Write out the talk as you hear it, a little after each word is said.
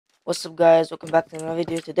What's up, guys? Welcome back to another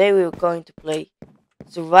video. Today we are going to play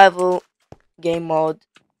survival game mode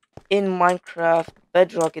in Minecraft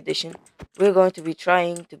Bedrock edition. We're going to be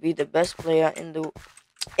trying to be the best player in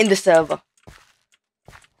the server.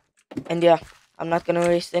 And yeah, I'm not gonna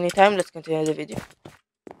waste any time. Let's continue the video.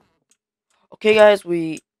 Okay, guys,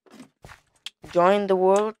 we joined the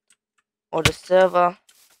world or the server.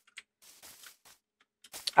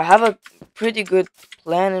 I have a pretty good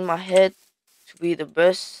plan in my head to be the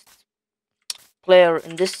best player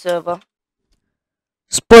in this server.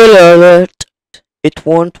 Spoiler alert, it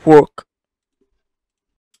won't work.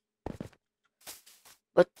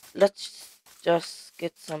 But let's just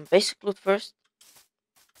get some basic loot first.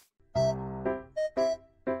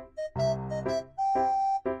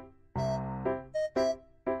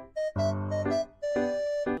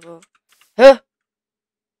 Huh?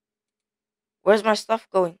 Where's my stuff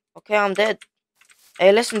going? Okay, I'm dead.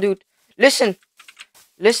 Hey, listen, dude. Listen.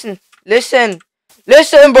 Listen. Listen.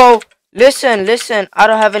 Listen, bro. Listen. Listen. I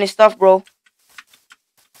don't have any stuff, bro.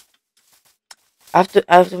 I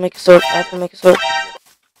have to make a sword. I have to make a sword.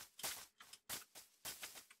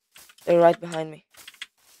 They're right behind me.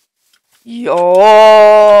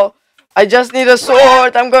 Yo! I just need a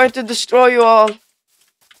sword. I'm going to destroy you all.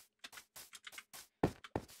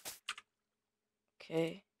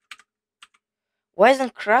 Okay. Why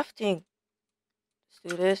isn't crafting? Let's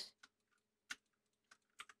do this.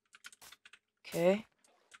 Okay.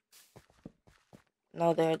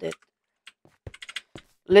 Now they're dead.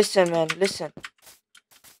 Listen, man. Listen.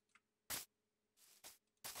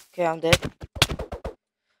 Okay, I'm dead.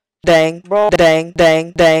 Dang, bro. Dang,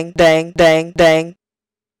 dang, dang, dang, dang, dang.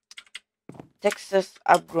 Texas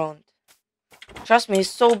outgrown. Trust me, he's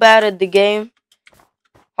so bad at the game.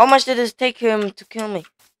 How much did it take him to kill me?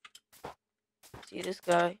 See this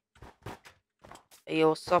guy? Hey, yo,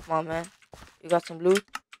 what's up, my man? You got some loot?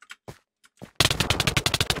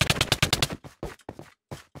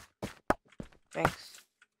 Thanks.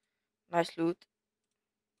 Nice loot.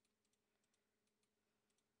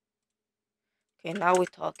 Okay, now we're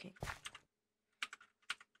talking.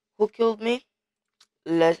 Who killed me?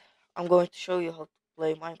 I'm going to show you how to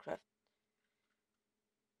play Minecraft.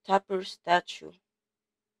 Tapper statue.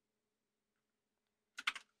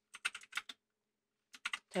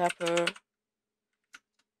 Tapper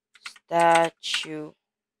statue.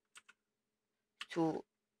 To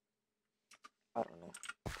I don't know.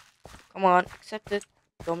 Come on, accept it.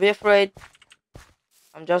 Don't be afraid.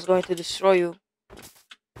 I'm just going to destroy you.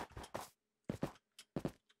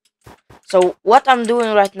 So what I'm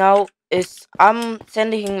doing right now is I'm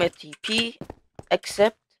sending him a TP.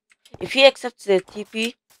 Except if he accepts the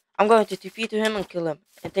TP, I'm going to TP to him and kill him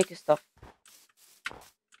and take his stuff.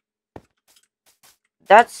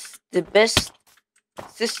 That's the best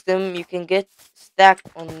system you can get stacked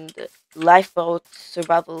on the lifeboat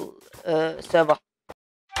survival server.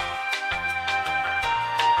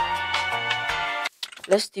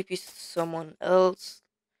 Let's TP someone else.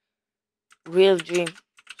 Real dream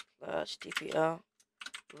slash TPR.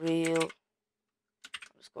 Real.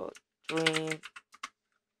 Let's go dream.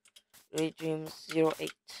 Real dream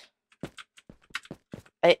 08.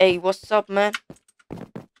 Hey, what's up, man?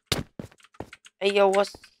 Hey, yo,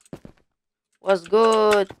 what's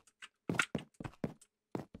good?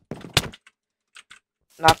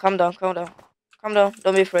 Nah, calm down, calm down. Calm down,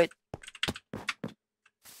 don't be afraid.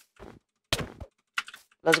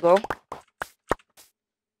 Let's go. Put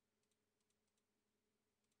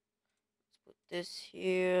this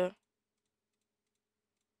here.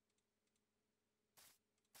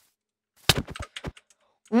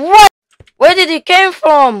 What? Where did he came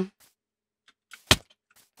from?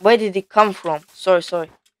 Where did he come from?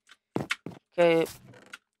 Sorry. Okay.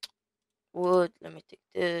 Wood. Let me take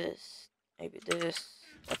this. Maybe this.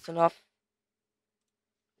 That's enough.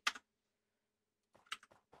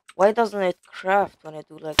 Why doesn't it craft when I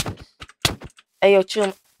do like this? Hey, yo,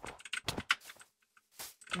 chill.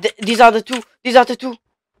 These are the two. These are the two.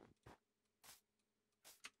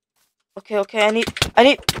 Okay. I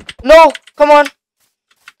need. No! Come on.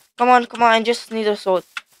 I just need a sword.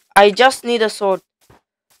 I just need a sword.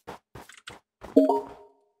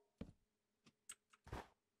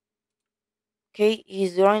 Okay,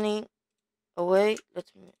 he's running away.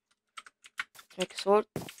 Let's make a sword.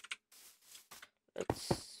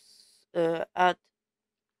 Let's add.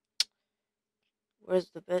 Where's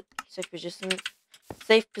the bed? Safe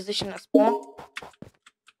position at spawn.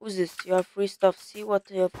 Who's this? You have free stuff. See what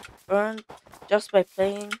you have earned just by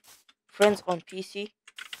playing friends on PC.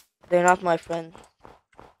 They're not my friends.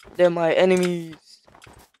 They're my enemies.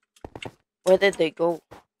 Where did they go?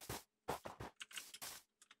 I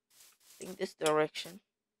think this direction.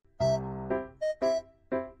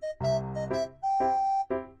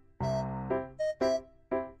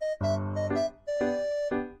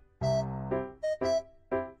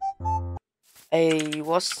 Hey,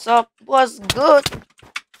 what's up? What's good?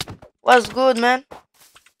 What's good, man?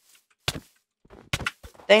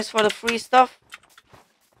 Thanks for the free stuff.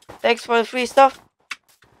 Thanks for the free stuff.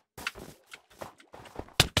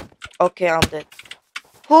 Okay, I'm dead.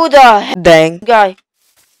 Who the heck? Dang. Guy.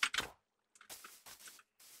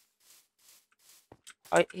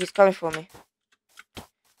 He's coming for me.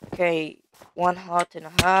 Okay, one heart and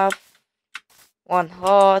a half. One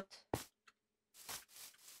heart.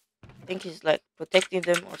 I think he's like protecting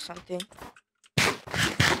them or something.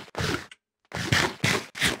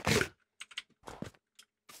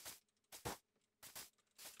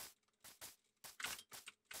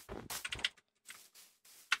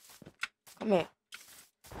 Come here.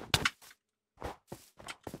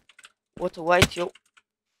 What a white yo.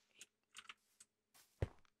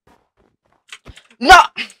 No!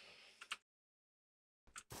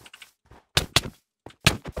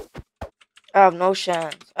 I have no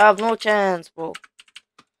chance. I have no chance, bro.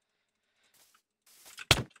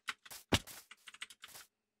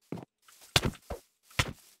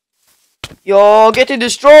 Yo, getting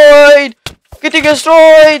destroyed! Getting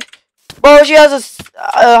destroyed! Bro, she has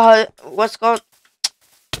what's called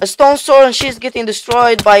a stone sword, and she's getting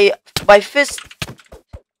destroyed by fist.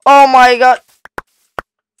 Oh my god!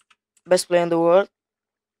 Best player in the world.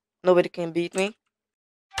 Nobody can beat me.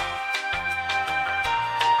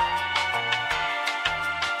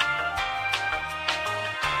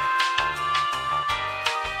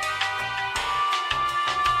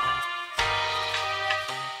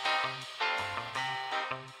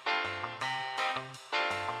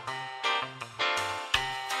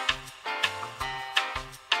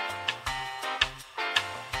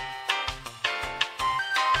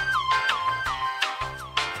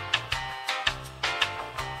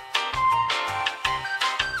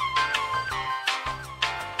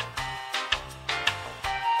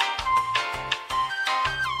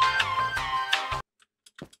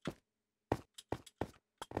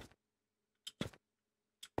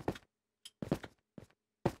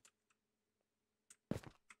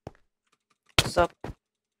 What's up?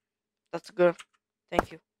 That's a girl.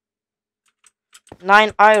 Thank you.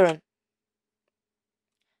 9 iron.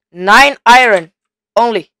 9 iron.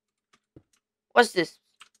 Only. What's this?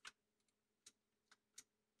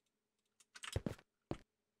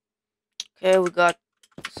 Okay, we got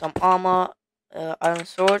some armor. Iron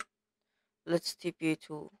sword. Let's TP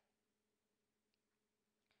to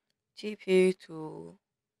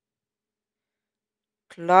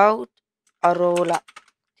Cloud Arola.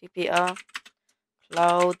 TPR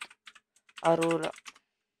Cloud Arola.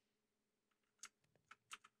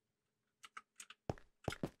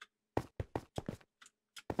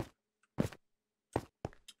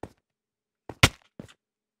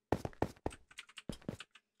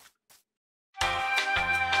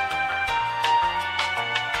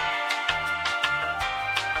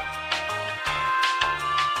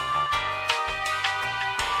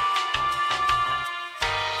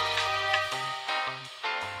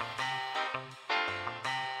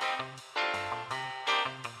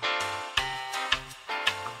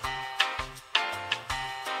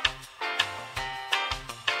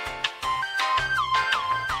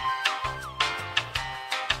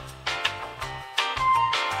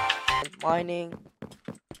 Mining.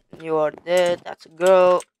 You are dead. That's a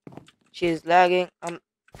girl. She is lagging. Am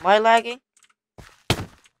I lagging?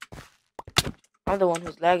 I'm the one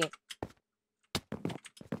who's lagging.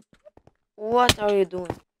 What are you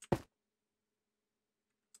doing?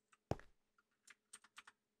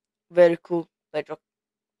 Very cool bedrock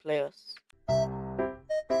players.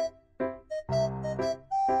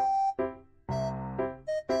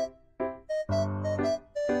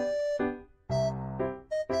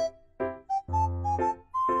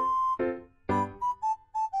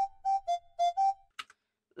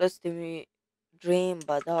 Let's do me Dream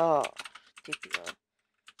Badar. TPR.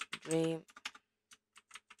 Dream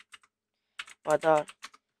Badar.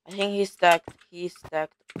 I think he's stacked. He's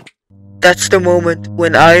stacked. That's the moment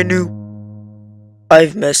when I knew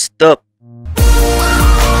I've messed up.